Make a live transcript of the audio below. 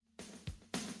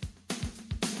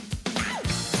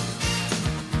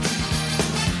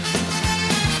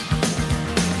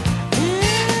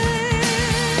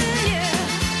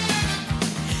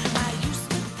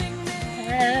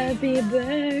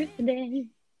birthday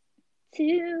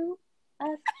to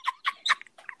us.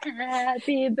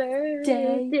 Happy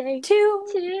birthday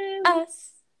to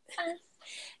us.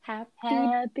 Happy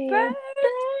birthday,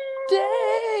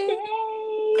 birthday,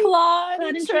 Claude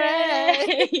and and Trey.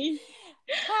 Trey.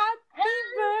 Happy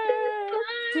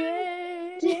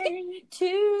birthday to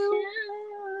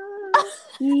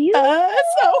you. us.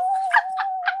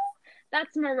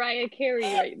 That's Mariah Carey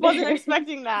right there. Wasn't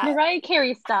expecting that. Mariah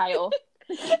Carey style.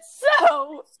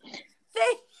 So,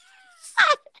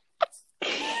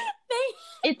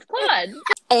 It's Claude.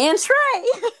 And Trey.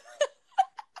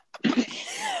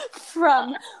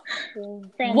 From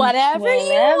whatever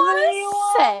you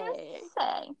want to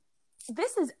say.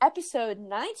 This is episode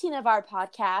 19 of our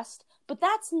podcast, but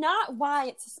that's not why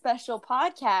it's a special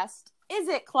podcast, is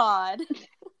it, Claude?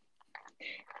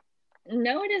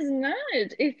 No, it is not.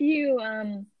 If you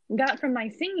got from my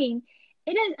singing,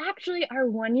 it is actually our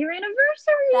 1-year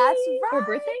anniversary. That's right. Or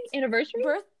birthday? Anniversary?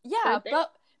 Birthday?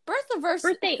 But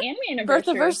birthday and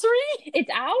anniversary. Birthiversary?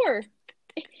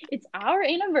 It's our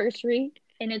anniversary,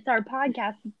 and it's our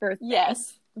podcast birthday.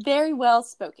 Yes, very well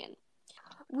spoken.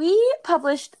 We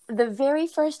published the very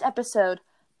first episode,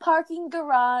 Parking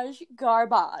Garage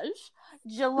Garbage,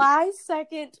 July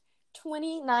 2nd,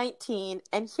 2019,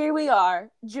 and here we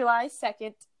are, July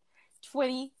 2nd,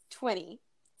 2020.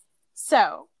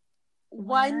 So,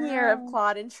 1 year of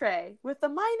Claude and Trey, with a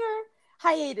minor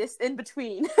hiatus in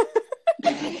between.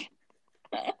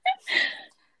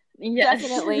 Yes.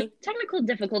 Definitely. Technical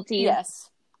difficulties. Yes,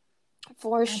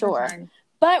 for sure.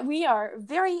 But we are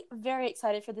very, very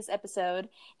excited for this episode.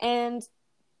 And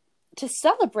to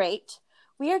celebrate,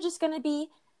 we are just going to be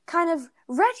kind of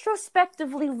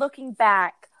retrospectively looking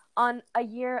back on a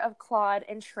year of Claude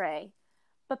and Trey.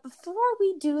 But before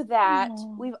we do that,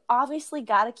 we've obviously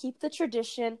got to keep the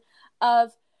tradition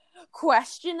of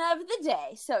question of the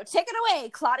day. So take it away,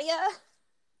 Claudia.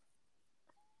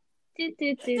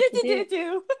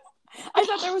 I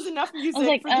thought there was enough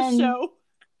music for the show.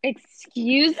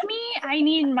 Excuse me? I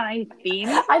need my theme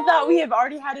song. I thought we have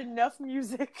already had enough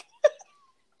music.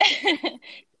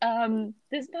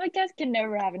 This podcast can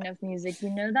never have enough music. You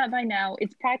know that by now.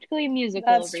 It's practically a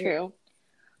musical. That's over true.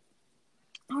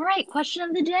 Here. All right, question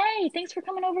of the day. Thanks for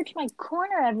coming over to my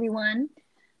corner, everyone.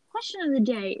 Question of the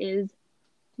day is,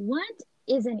 what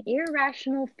is an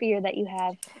irrational fear that you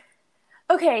have?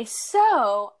 Okay,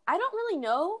 so I don't really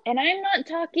know. And I'm not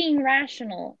talking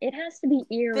rational. It has to be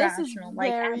irrational.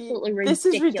 Absolutely ridiculous.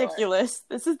 This is ridiculous.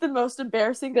 This is the most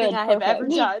embarrassing thing I have ever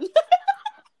done.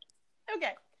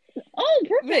 Okay. Oh,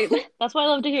 perfect. That's what I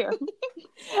love to hear.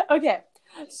 Okay,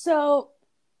 so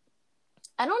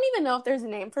I don't even know if there's a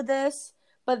name for this,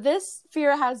 but this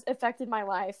fear has affected my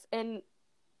life in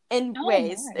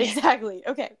ways. My. Exactly.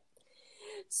 Okay.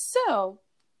 So,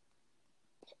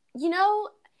 you know,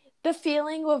 the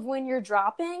feeling of when you're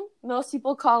dropping, most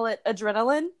people call it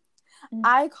adrenaline.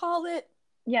 I call it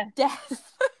death.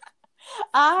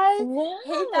 I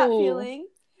hate that feeling.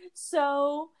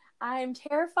 So I'm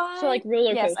terrified. So like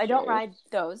roller coasters. Yes, I don't ride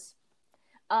those.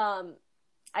 I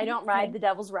don't ride the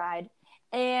Devil's Ride.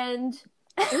 And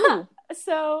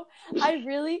so I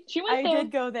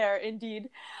did go there, indeed.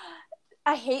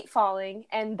 I hate falling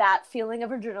and that feeling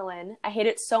of adrenaline. I hate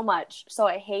it so much. So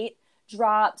I hate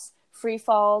drops, free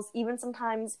falls, even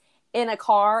sometimes in a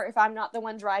car, if I'm not the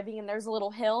one driving and there's a little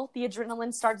hill, the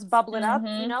adrenaline starts bubbling up,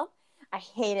 you know? I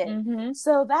hate it.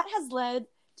 So that has led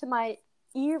to my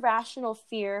irrational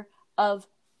fear of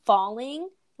falling,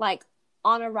 like,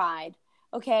 on a ride,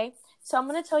 okay? So I'm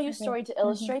going to tell you a story to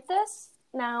illustrate this.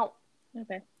 Now,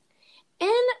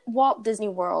 in Walt Disney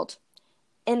World,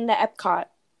 in the Epcot,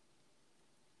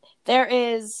 there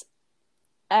is,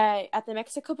 at the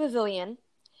Mexico Pavilion,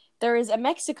 there is a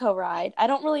Mexico ride. I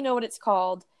don't really know what it's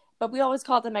called, but we always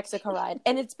call it the Mexico ride.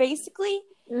 And it's basically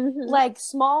like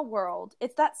Small World.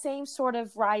 It's that same sort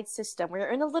of ride system where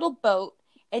you're in a little boat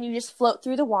and you just float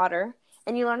through the water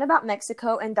and you learn about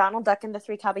Mexico and Donald Duck and the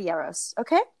Three Caballeros.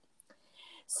 Okay?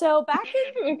 So back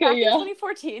in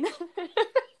 2014,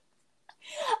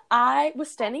 I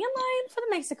was standing in line for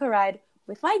the Mexico ride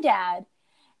with my dad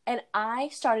and I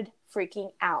started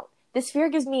freaking out. This fear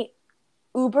gives me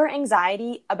uber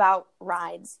anxiety about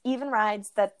rides, even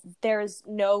rides that there's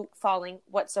no falling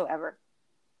whatsoever.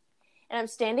 And I'm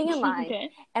standing in line,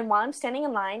 and while I'm standing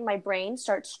in line, my brain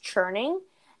starts churning,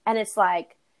 and it's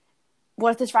like,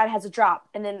 what if this ride has a drop?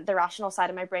 And then the rational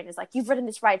side of my brain is like, you've ridden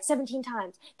this ride 17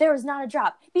 times. There is not a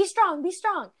drop. Be strong, be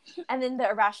strong. And then the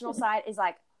irrational side is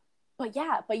like, but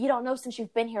you don't know since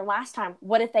you've been here last time.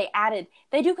 What if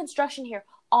they do construction here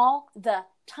all the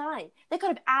time. They could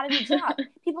have added a drop.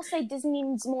 People say Disney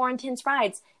needs more intense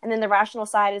rides. And then the rational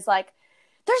side is like,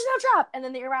 there's no drop. And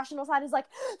then the irrational side is like,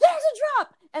 there's a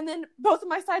drop. And then both of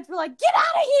my sides were like, get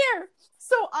out of here.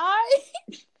 So I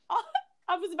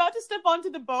was about to step onto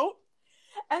the boat,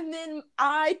 and then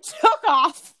I took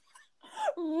off.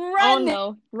 Running.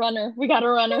 Oh no, runner. We got a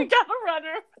runner. And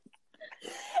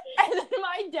then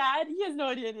my dad, he has no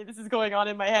idea any of this is going on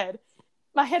in my head.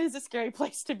 My head is a scary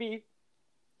place to be.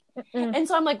 And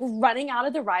so I'm like running out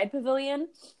of the ride pavilion,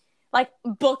 like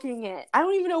booking it. I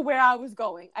don't even know where I was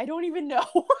going. I don't even know.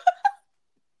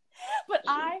 But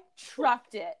I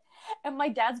trucked it. And my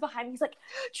dad's behind me. He's like,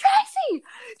 Tracy!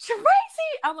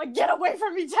 I'm like, get away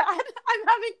from me, Dad. I'm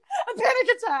having a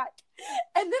panic attack.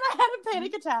 And then I had a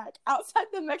panic attack outside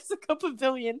the Mexico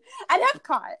Pavilion at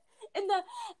Epcot. In the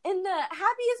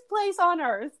happiest place on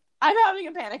earth, I'm having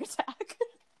a panic attack.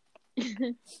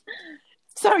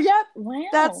 So, yep,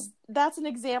 wow. That's an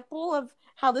example of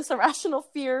how this irrational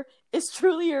fear is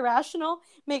truly irrational,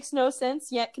 makes no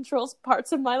sense, yet controls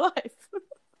parts of my life.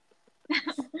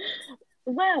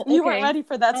 Wow. Okay. You weren't ready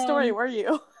for that story, were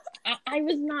you? I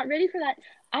was not ready for that.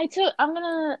 I took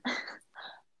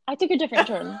a different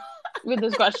turn with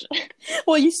this question.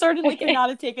 Well, you certainly could not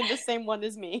have taken the same one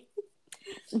as me.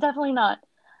 Definitely not.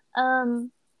 All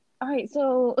right,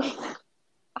 so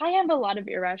I have a lot of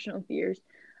irrational fears.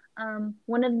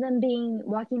 One of them being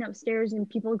walking upstairs and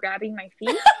people grabbing my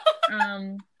feet.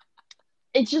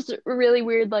 It's just really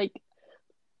weird, like,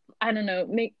 I don't know,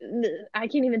 I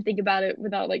can't even think about it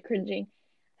without, like, cringing.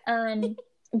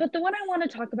 But the one I want to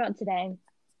talk about today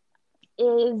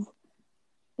is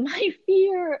my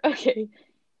fear. Okay,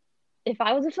 if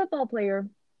I was a football player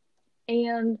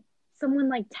and someone,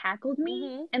 like, tackled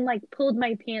me and, like, pulled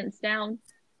my pants down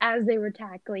as they were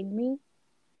tackling me,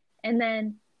 and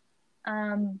then,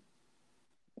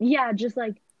 yeah, just,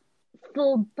 like,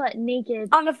 full butt naked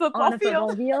on a football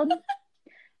field.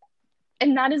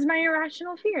 And that is my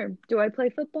irrational fear. Do I play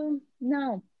football?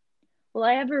 No. Will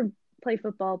I ever play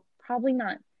football? Probably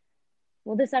not.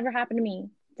 Will this ever happen to me?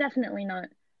 Definitely not.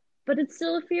 But it's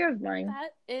still a fear of mine.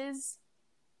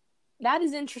 That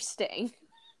is interesting.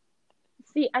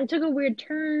 See, I took a weird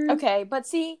turn. Okay, but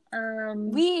see,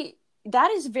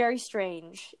 that is very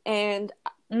strange, and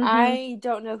I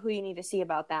don't know who you need to see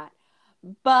about that.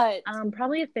 But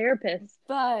probably a therapist.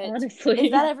 But honestly,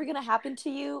 is that ever going to happen to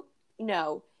you?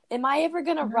 No. Am I ever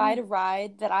going to ride a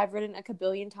ride that I've ridden a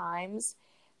kabillion times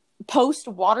post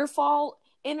waterfall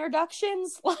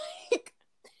introductions? Like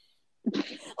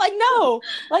no.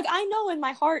 Like, I know in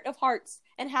my heart of hearts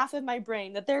and half of my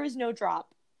brain that there is no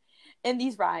drop in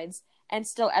these rides. And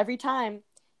still every time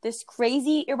this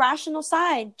crazy irrational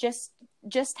side just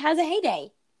has a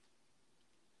heyday.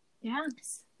 Yeah.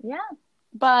 Yeah.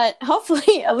 But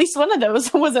hopefully at least one of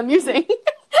those was amusing.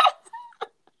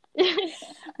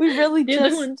 We really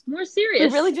just more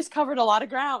serious. We really just covered a lot of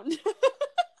ground.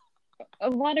 A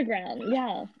lot of ground,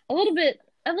 yeah. A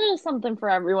little something for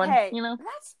everyone. Hey, you know,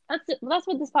 that's it. That's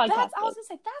what this podcast is. I was gonna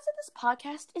say that's what this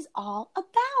podcast is all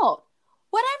about.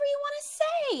 Whatever you want to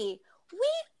say, we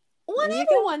want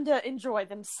everyone to enjoy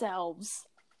themselves.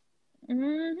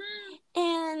 And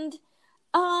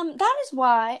that is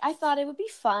why I thought it would be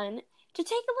fun to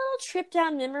take a little trip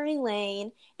down memory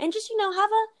lane and just, have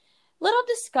a little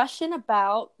discussion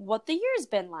about what the year's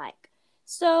been like.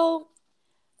 So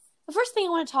the first thing I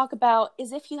want to talk about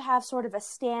is if you have sort of a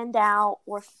standout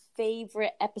or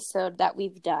favorite episode that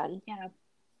we've done. Yeah.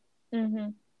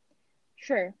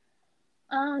 Sure.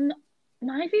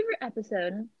 My favorite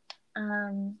episode,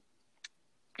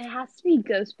 it has to be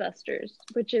Ghostbusters,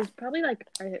 which is probably like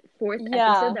our fourth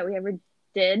episode that we ever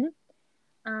did.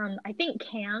 I think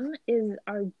Cam is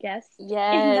our guest.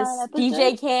 Yes,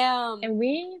 DJ Cam. And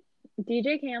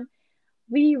DJ Cam,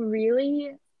 we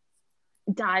really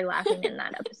die laughing in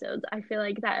that episode. I feel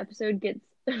like that episode gets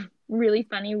really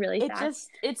funny really fast.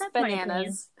 It's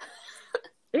bananas.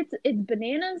 It's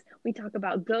bananas. We talk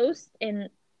about ghosts and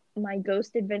my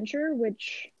ghost adventure,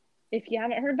 which, if you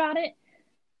haven't heard about it,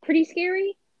 pretty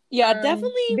scary. Yeah,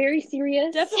 definitely. Very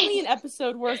serious. Definitely an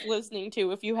episode worth listening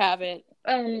to if you haven't.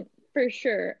 For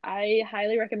sure. I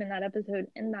highly recommend that episode,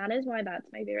 and that is why that's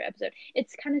my favorite episode.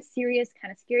 It's kind of serious,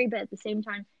 kind of scary, but at the same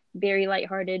time, very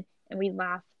lighthearted, and we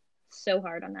laugh so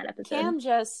hard on that episode. Cam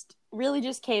just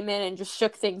came in and just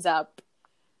shook things up.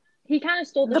 He kind of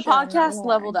stole the show. Podcast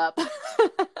leveled up.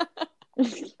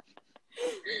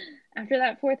 After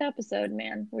that fourth episode,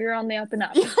 man, we were on the up and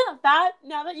up.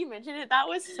 Now that you mention it, that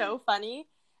was so funny.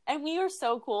 And we were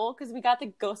so cool because we got the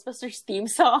Ghostbusters theme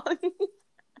song.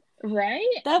 Right?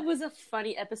 That was a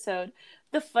funny episode.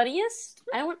 The funniest,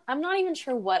 I'm not even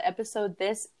sure what episode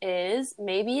this is.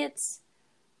 Maybe it's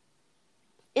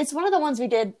one of the ones we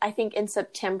did, I think, in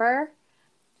September.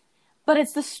 But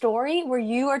it's the story where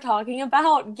you are talking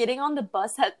about getting on the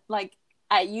bus at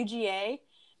UGA,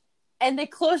 and they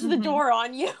close the door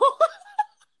on you.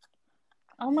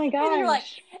 Oh my gosh. And you're like,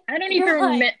 I don't even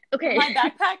remember. Okay. My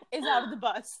backpack is out of the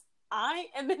bus. I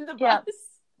am in the bus.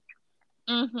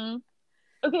 Mm-hmm.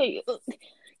 Okay.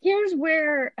 Here's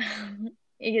where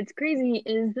it gets crazy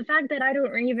is the fact that I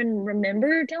don't even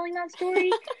remember telling that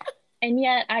story. And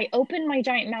yet I opened my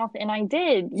giant mouth and I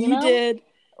did. You did.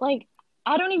 Like,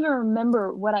 I don't even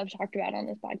remember what I've talked about on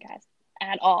this podcast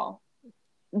at all.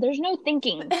 There's no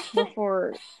thinking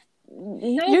before.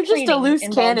 You're just a loose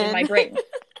cannon in my brain.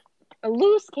 A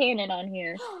loose cannon on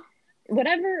here.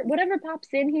 Whatever pops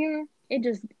in here,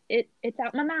 it's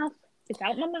out my mouth. It's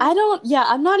out my mouth.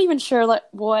 I'm not even sure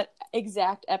what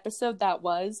exact episode that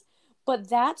was, but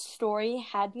that story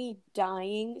had me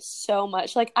dying so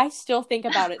much. Like, I still think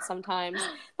about it sometimes.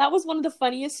 That was one of the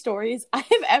funniest stories I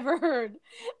have ever heard.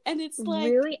 And it's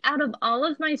like, really, out of all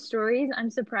of my stories,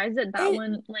 I'm surprised that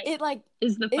one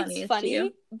is the funniest. It's funny, to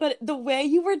you. But the way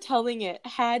you were telling it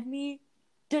had me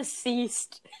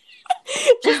deceased.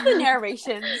 Just the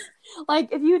narrations. Like,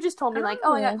 if you had just told me, I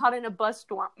got caught in a bus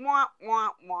storm. Wah, wah,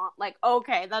 wah. Like,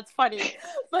 okay, that's funny.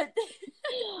 But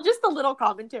just a little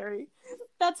commentary.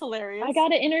 That's hilarious. I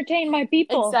gotta entertain my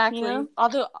people. Exactly. You know?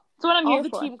 That's what I'm here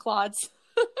for. All the Team Clods.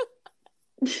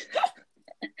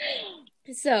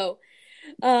 So,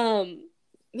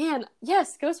 man,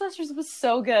 yes, Ghostbusters was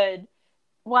so good.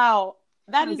 Wow.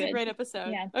 That is a great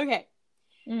episode. Yeah. Okay.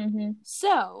 Mm-hmm.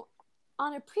 So,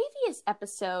 on a previous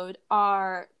episode,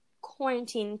 our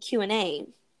quarantine Q&A,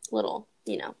 little,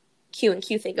 Q and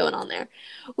Q thing going on there,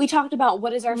 we talked about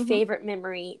what is our favorite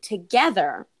memory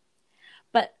together.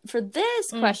 But for this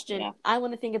question, I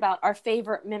want to think about our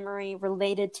favorite memory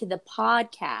related to the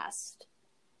podcast.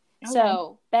 Okay.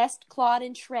 So, best Claude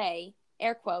and Trey,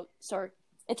 air quotes or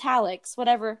italics,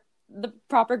 whatever the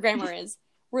proper grammar is,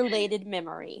 related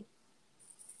memory.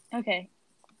 Okay.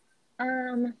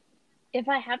 If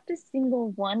I have to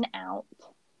single one out,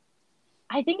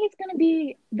 I think it's going to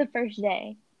be the first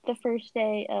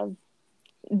day of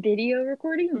video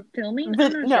recording, filming.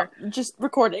 No, just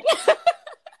recording.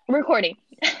 Recording.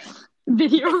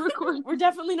 Video recording. We're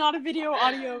definitely not a video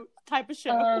audio type of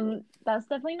show. That's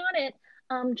definitely not it.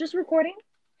 Just recording.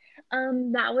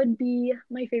 That would be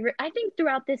my favorite. I think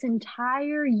throughout this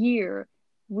entire year,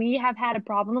 we have had a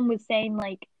problem with saying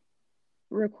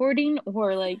recording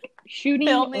or shooting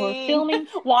or filming,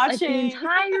 watching the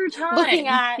entire time, looking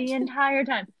at the entire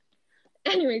time.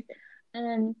 Anyways,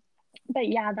 but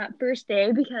yeah, that first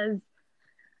day, because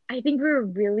I think we were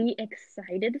really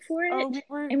excited for it,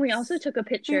 and we also took a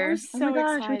picture. We were so oh my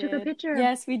gosh, excited. We took a picture.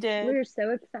 Yes, we did. We were so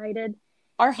excited.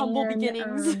 Our humble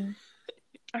beginnings.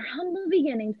 Our humble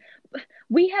beginnings.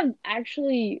 We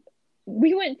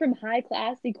went from high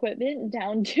class equipment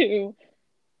down to.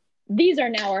 These are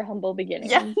now our humble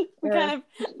beginnings. Yeah, kind of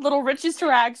little riches to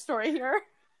rags story here.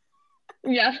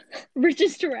 Yeah,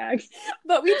 riches to rags.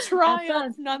 But we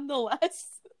triumph nonetheless.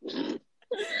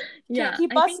 Yeah,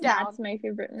 keep us down. That's my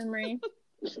favorite memory.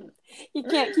 You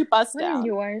can't keep us down. What is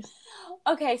yours?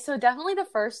 Okay, so definitely the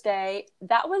first day,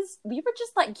 we were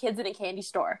just like kids in a candy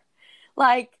store.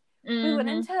 We went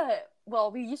into...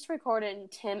 Well, we used to record in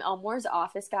Tim Elmore's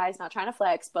office, guys. Not trying to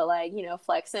flex, but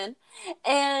flexing.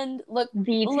 And look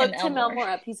Tim Elmore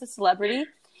up. He's a celebrity.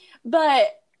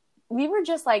 But we were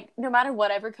just no matter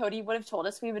whatever Cody would have told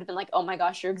us, we would have been like, oh my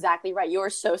gosh, you're exactly right. You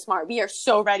are so smart. We are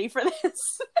so ready for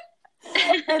this.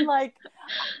 And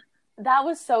that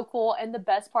was so cool. And the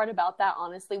best part about that,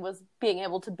 honestly, was being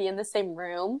able to be in the same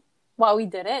room while we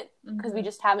did it. Because we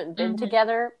just haven't been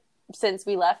together since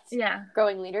we left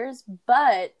Growing Leaders.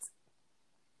 But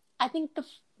I think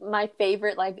my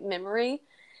favorite memory,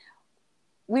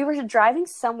 we were driving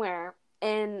somewhere,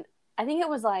 and I think it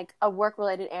was a work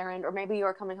related errand, or maybe you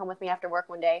were coming home with me after work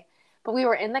one day, but we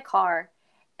were in the car,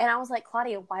 and I was like,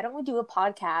 Claudia, why don't we do a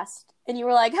podcast? And you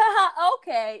were like, haha,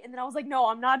 okay. And then I was like, no,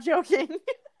 I'm not joking.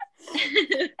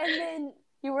 And then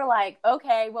you were like,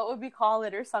 okay, what would we call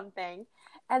it or something?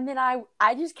 And then I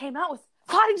just came out with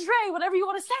Claude and Trey, whatever you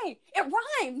want to say. It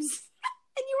rhymes.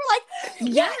 And you were like,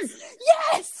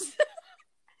 yes.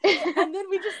 And then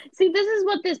we just... See, this is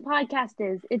what this podcast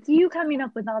is. It's you coming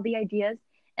up with all the ideas,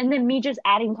 and then me just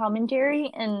adding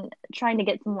commentary and trying to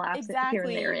get some laughs here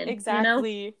and there in.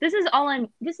 Exactly. This is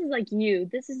you.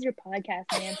 This is your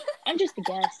podcast, man. I'm just a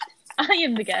guest. I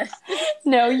am the guest.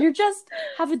 No, you just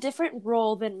have a different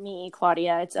role than me,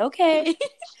 Claudia. It's okay.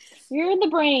 You're the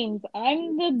brains.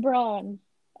 I'm the brawn.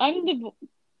 I'm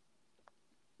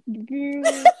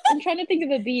trying to think of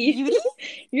a B.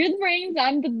 You're the brains.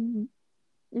 I'm the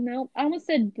No, I almost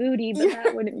said booty, but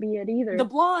that wouldn't be it either. The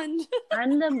blonde.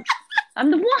 I'm the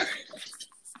blonde.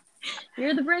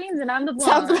 You're the brains and I'm the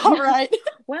blonde. Sounds about right.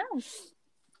 Wow.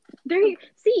 There you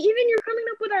see, even you're coming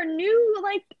up with our new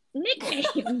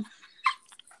nicknames.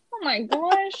 Oh my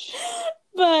gosh.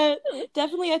 But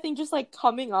definitely I think just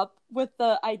coming up with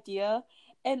the idea,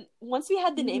 and once we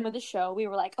had the name of the show, we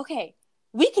were like, okay,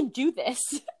 we can do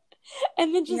this.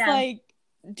 And then just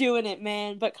doing it,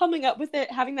 man. But coming up with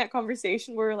it, having that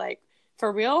conversation, we were like,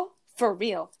 for real,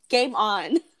 game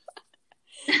on.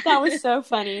 That was so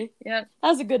funny. Yeah, that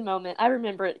was a good moment. I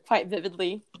remember it quite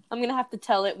vividly. I'm gonna have to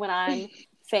tell it when I'm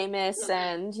famous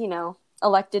and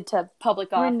elected to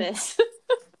public office.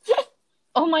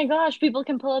 Oh my gosh, people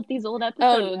can pull up these old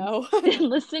episodes and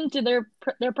listen to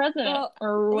their president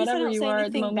or whatever you are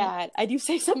at the moment. Bad. I do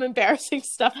say some embarrassing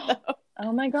stuff though.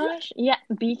 Oh my gosh. Yeah,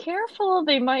 be careful.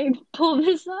 They might pull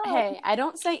this up. Hey, I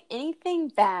don't say anything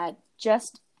bad,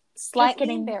 just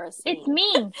slightly embarrassing. It's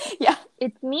me. Yeah.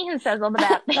 It's me who says all the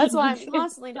bad things. That's why I'm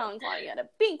constantly telling Claudia to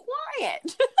be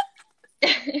quiet.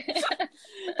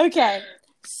 Okay,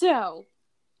 so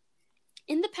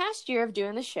in the past year of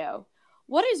doing the show,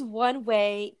 what is one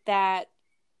way that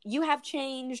you have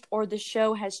changed or the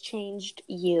show has changed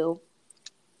you?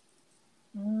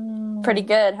 Pretty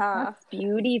good, huh? That's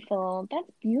beautiful.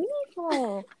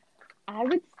 I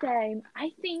would say,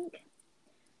 I think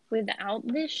without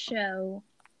this show,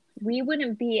 we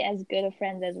wouldn't be as good of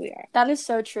friends as we are. That is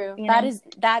so true. That is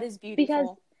beautiful. Because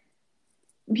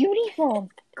beautiful.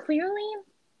 Clearly,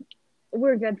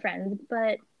 we're good friends,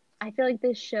 but I feel like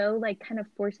this show kind of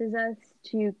forces us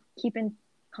to keep in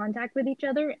contact with each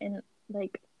other and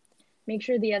make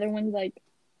sure the other ones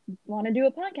want to do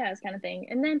a podcast kind of thing.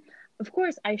 And then of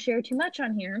course I share too much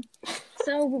on here,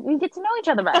 so we get to know each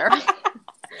other better.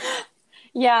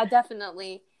 Yeah,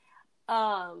 definitely. We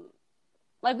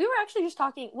were actually just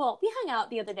talking, well, we hung out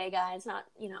the other day, guys, not,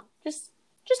 just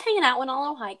hanging out, went on a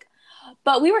little hike.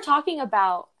 But we were talking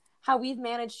about how we've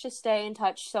managed to stay in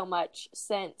touch so much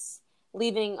since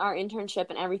leaving our internship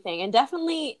and everything. And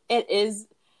definitely it is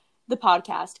the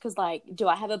podcast, because do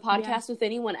I have a podcast with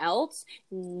anyone else?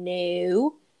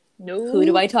 No. Who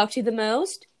do I talk to the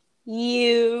most?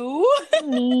 You.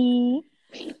 Me.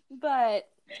 But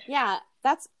yeah,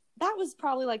 that was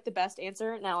probably the best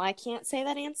answer. Now I can't say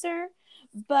that answer,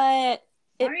 but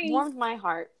it warmed my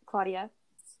heart, Claudia.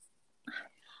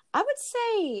 I would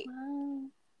say,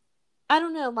 I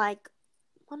don't know,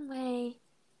 one way.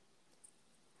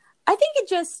 I think it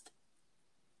just,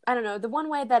 I don't know, the one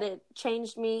way that it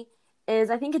changed me is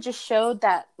I think it just showed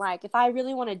that, if I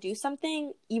really want to do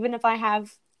something, even if I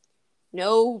have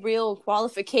no real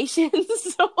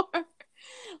qualifications or,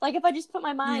 if I just put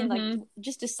my mind,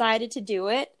 just decided to do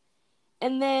it,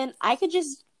 and then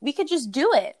we could just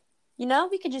do it,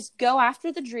 we could just go after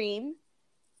the dream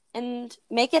and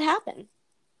make it happen.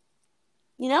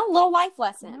 Little life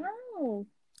lesson. Wow.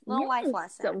 Life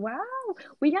lesson. Wow.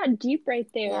 We got deep right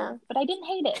there, but I didn't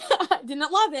hate it.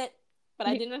 Didn't love it, but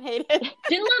I didn't hate it.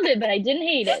 Didn't love it, but I didn't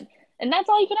hate it. And that's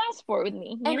all you can ask for with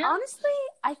me. And honestly,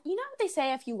 you know what they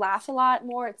say, if you laugh a lot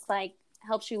more, it's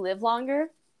helps you live longer.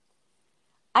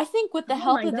 I think with the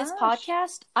help of this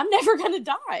podcast, I'm never going to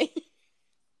die.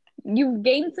 You've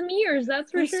gained some years,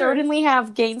 that's for sure. We certainly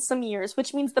have gained some years,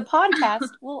 which means the podcast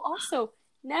will also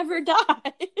never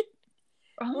die.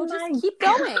 We'll just keep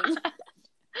going.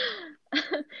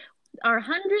 Our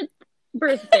 100th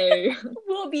birthday.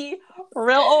 We'll be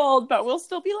real old, but we'll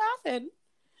still be laughing.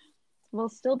 We'll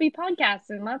still be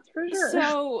podcasting, that's for sure.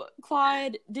 So,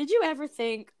 Claude, did you ever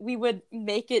think we would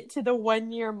make it to the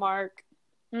 1 year mark?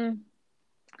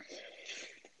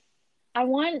 I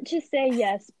want to say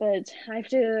yes, but I have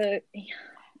to.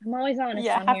 I'm always honest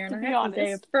on here, and I have to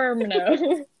say a firm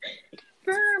no.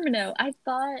 Firm no. I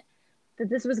thought that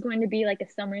this was going to be a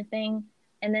summer thing,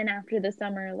 and then after the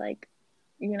summer,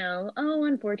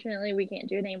 unfortunately we can't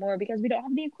do it anymore because we don't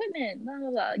have the equipment. Blah blah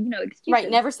blah. Excuses. Right.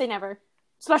 Never say never,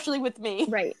 especially with me.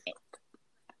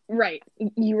 Right.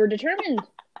 You were determined.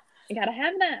 I gotta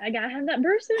have that. I gotta have that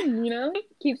person.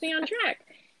 Keeps me on track,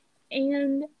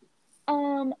 and.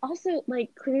 Also,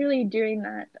 clearly during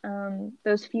that,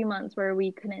 those few months where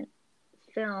we couldn't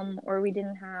film or we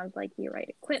didn't have, the right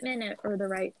equipment or the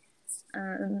right,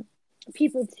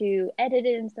 people to edit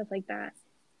it and stuff like that,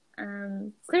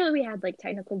 clearly we had,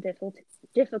 technical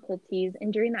difficulties,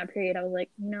 and during that period, I was like,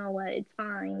 you know what, it's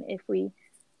fine if we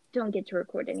don't get to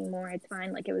record anymore, it's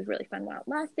fine, it was really fun while it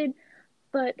lasted,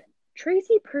 but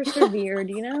Tracy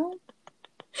persevered,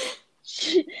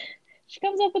 She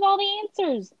comes up with all the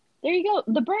answers. There you go.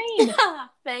 The brain.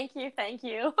 Thank you.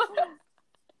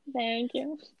 Thank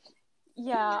you.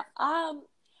 Yeah.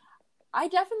 I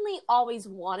definitely always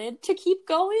wanted to keep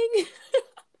going.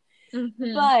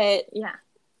 Mm-hmm. But, yeah.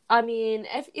 I mean,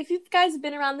 if you guys have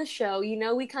been around the show, you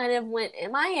know we kind of went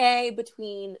MIA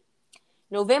between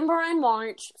November and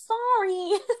March.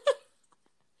 Sorry.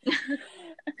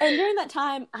 And during that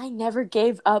time, I never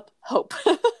gave up hope.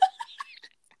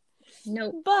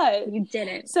 Nope. But you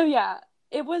didn't. So yeah,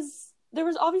 there was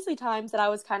obviously times that I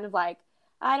was kind of like,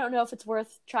 I don't know if it's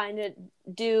worth trying to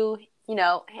do,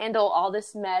 handle all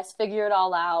this mess, figure it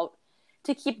all out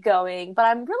to keep going. But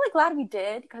I'm really glad we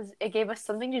did, because it gave us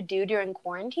something to do during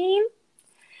quarantine.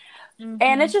 Mm-hmm.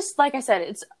 And it's just, like I said,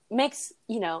 it makes,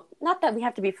 not that we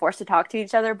have to be forced to talk to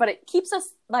each other, but it keeps us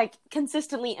like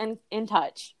consistently in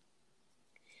touch.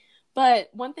 But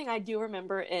one thing I do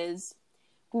remember is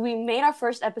when we made our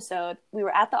first episode, we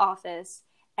were at the office,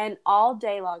 and all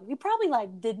day long, we probably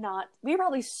we were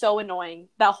probably so annoying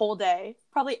that whole day.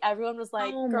 Probably everyone was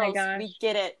like, oh, girls, we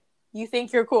get it. You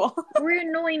think you're cool. We're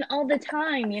annoying all the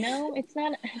time, It's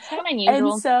not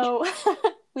unusual. And so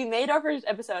we made our first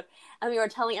episode, and we were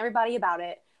telling everybody about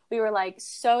it. We were like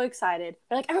so excited.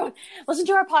 We're like, everyone, listen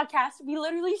to our podcast. We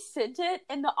literally sent it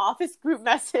in the office group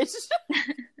message.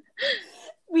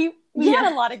 We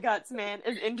had a lot of guts, man,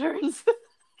 as interns.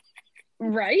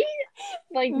 Right?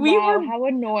 Like, wow, how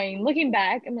annoying. Looking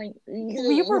back, I'm like,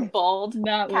 we were bold.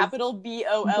 Capital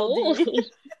BOLD.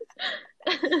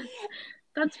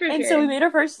 That's for sure. And so we made our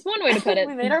first... One way to put it.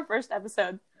 We made our first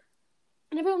episode.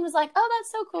 And everyone was like, oh,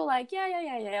 that's so cool. Like,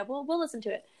 yeah. We'll listen to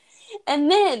it.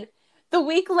 And then, the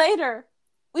week later,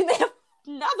 we made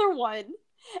another one.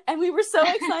 And we were so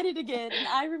excited again. And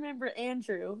I remember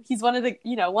Andrew. He's one of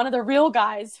the real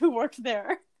guys who worked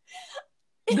there.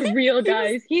 The real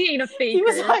guys. He ain't a faker. He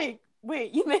was like,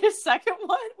 wait, you made a second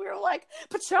one? We were like,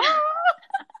 Pacha!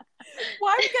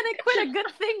 Why are we going to quit a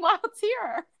good thing while it's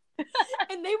here?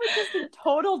 And they were just in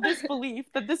total disbelief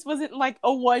that this wasn't like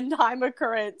a one-time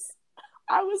occurrence.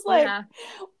 I was like,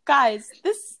 guys,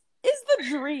 this is the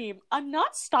dream. I'm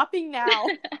not stopping now.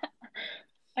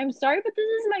 I'm sorry, but this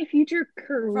is my future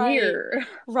career.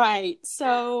 Right.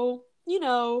 So,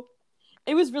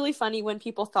 it was really funny when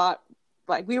people thought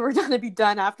like we were going to be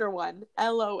done after one.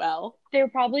 LOL. They were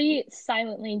probably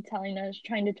silently trying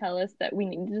to tell us that we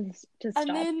needed to stop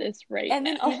this right now. And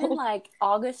then even like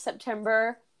August,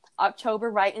 September, October,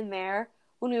 right in there,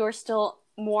 when we were still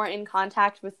more in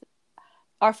contact with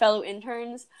our fellow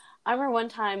interns, I remember one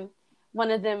time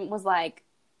one of them was like,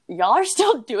 y'all are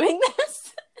still doing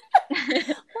this?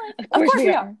 Of course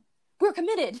we are. We're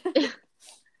committed.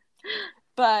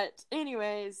 But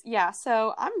anyways, yeah,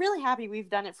 so I'm really happy we've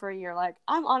done it for a year. Like,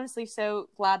 I'm honestly so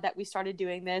glad that we started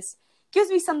doing this. Gives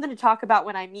me something to talk about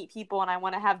when I meet people and I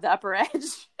want to have the upper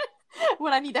edge.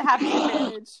 When I need to have the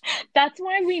advantage. That's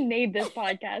why we made this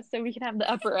podcast, so we can have the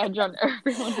upper edge on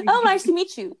everyone. Oh, nice to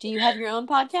meet you. Do you have your own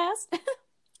podcast?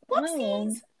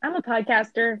 Whoopsies. I'm a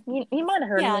podcaster. You might have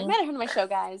heard of me. Yeah, you might have heard of my show,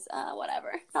 guys.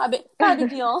 Whatever. Not a big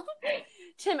deal.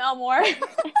 Tim Elmore.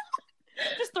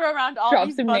 Just throw around all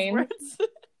these buzzwords.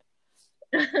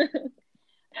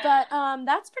 But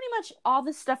that's pretty much all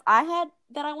the stuff I had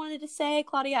that I wanted to say.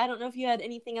 Claudia, I don't know if you had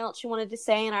anything else you wanted to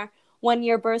say in our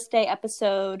 1-year birthday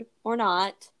episode or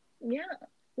not. Yeah.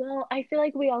 Well, I feel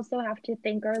like we also have to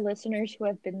thank our listeners who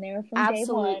have been there from day one.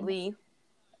 Absolutely.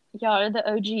 Y'all are the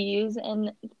OGs,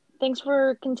 and thanks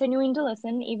for continuing to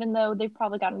listen, even though they've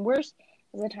probably gotten worse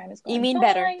as the time has gone. You mean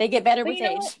better. They get better with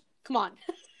age. Come on.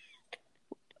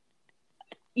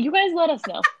 You guys let us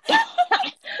know.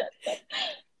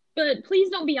 But please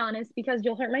don't be honest, because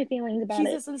you'll hurt my feelings about it.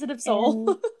 She's a sensitive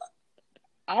soul.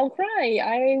 I'll cry.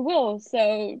 I will.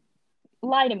 So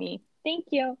lie to me. Thank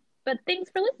you. But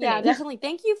thanks for listening. Yeah, definitely.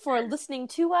 Thank you for listening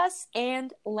to us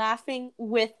and laughing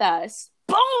with us.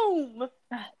 Boom!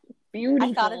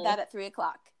 Beautiful. I thought of that at 3:00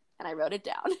 and I wrote it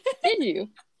down. Did you?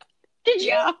 Did you?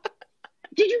 Yeah.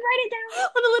 Did you write it down?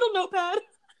 On a little notepad.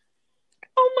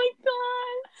 Oh my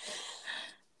god.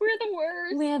 We're the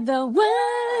worst. We're the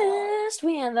worst.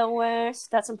 We're the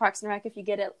worst. That's in Parks and Rec if you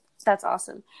get it. That's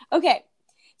awesome. Okay.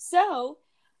 So,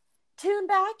 tune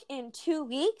back in 2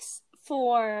 weeks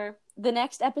for the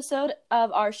next episode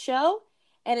of our show.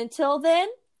 And until then,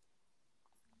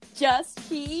 just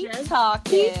keep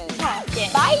talking. Keep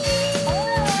talking.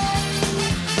 Bye.